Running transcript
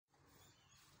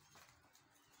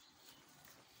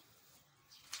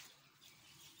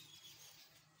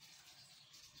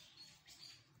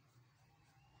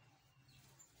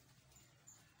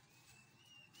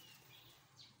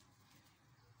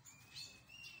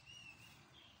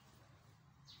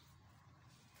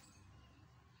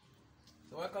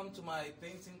Welcome to my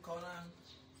painting corner.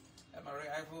 I'm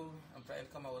Ivo. I'm trying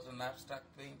to come up with an abstract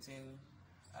painting.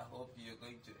 I hope you're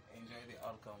going to enjoy the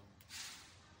outcome.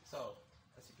 So,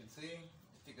 as you can see,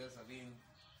 the figures are being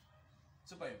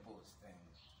superimposed and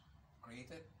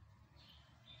created.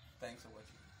 Thanks for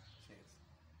watching. Cheers.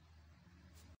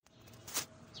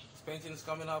 This painting is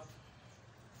coming up.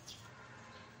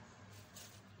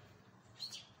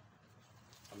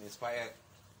 I'm inspired.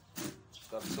 It's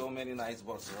got so many nice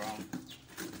birds around.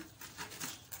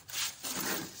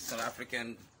 It's an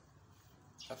African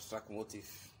abstract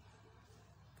motif.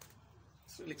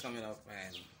 It's really coming up,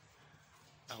 and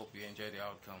I hope you enjoy the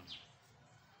outcome.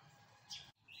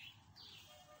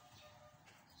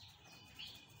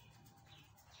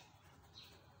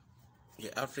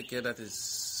 The Africa that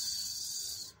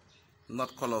is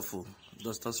not colorful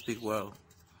does not speak well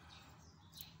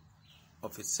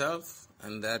of itself,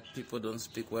 and that people don't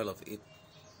speak well of it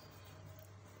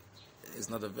is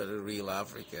not a very real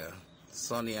Africa.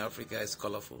 Sunny Africa is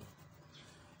colorful,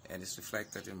 and it's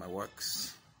reflected in my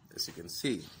works, as you can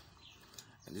see.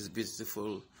 And this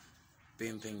beautiful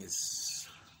painting is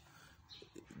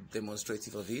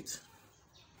demonstrative of it.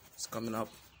 It's coming up.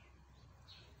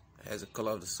 It has the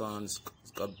color of the sun, it's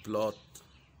got blood,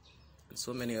 and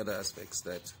so many other aspects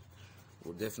that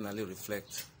will definitely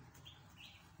reflect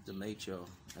the nature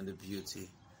and the beauty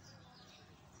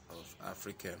of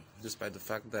Africa, despite the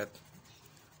fact that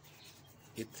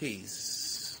it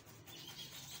is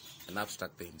an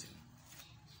abstract painting.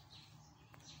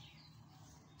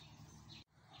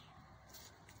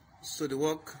 So the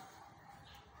work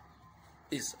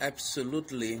is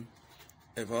absolutely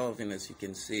evolving, as you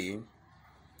can see,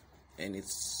 and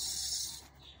its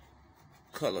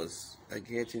colors are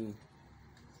getting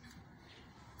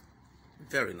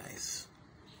very nice.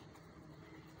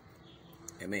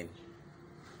 I mean,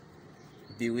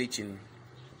 bewitching,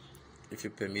 if you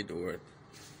permit the word.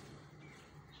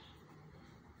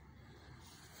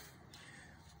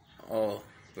 Or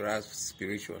perhaps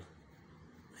spiritual.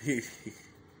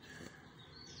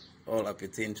 All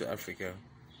appertain to Africa.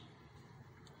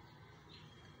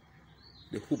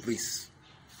 The hubris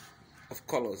of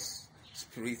colors,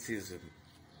 spiritism,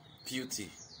 beauty,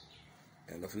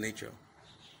 and of nature.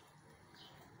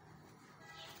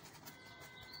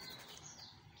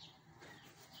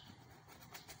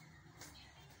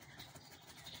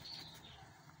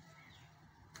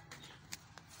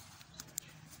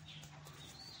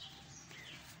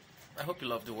 I hope you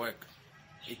love the work.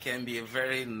 It can be a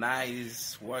very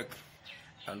nice work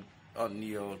on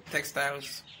your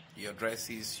textiles, your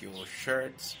dresses, your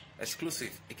shirts,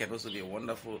 exclusive. It can also be a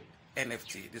wonderful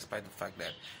NFT, despite the fact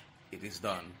that it is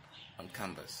done on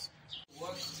canvas.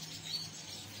 Work is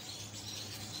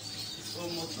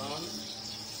almost done.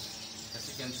 As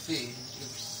you can see,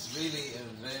 it's really a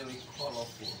very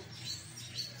colorful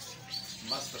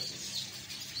masterpiece.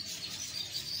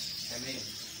 I mean,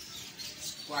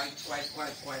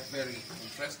 quite very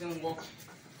interesting work.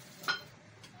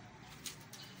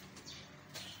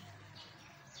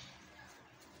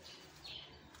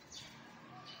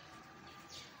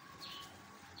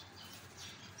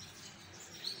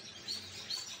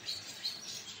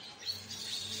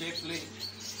 Shapely.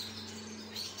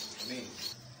 I mean,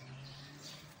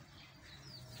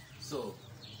 so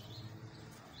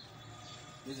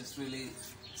this is really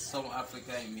some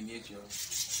Africa in miniature.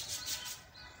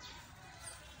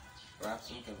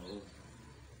 Perhaps we can move.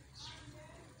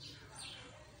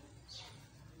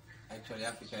 Actually,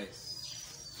 Africa is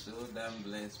so damn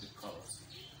blessed with colors.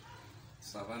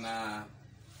 Savannah,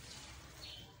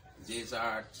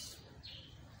 desert,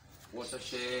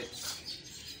 watershed,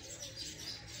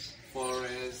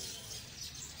 forest.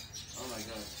 Oh my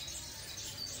God!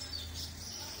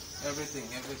 Everything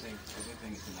is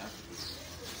in Africa.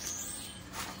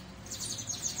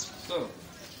 So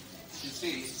you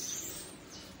see.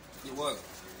 The work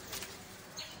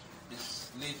is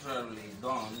literally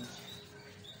done.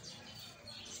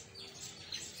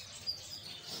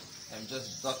 I'm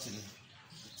just dotting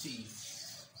the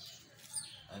T's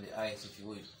and the I's, if you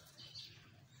will.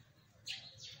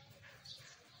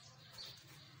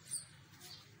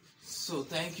 So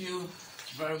thank you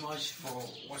very much for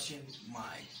watching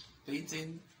my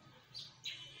painting.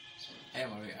 I'm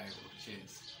Arrey Mbongaya.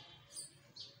 Cheers.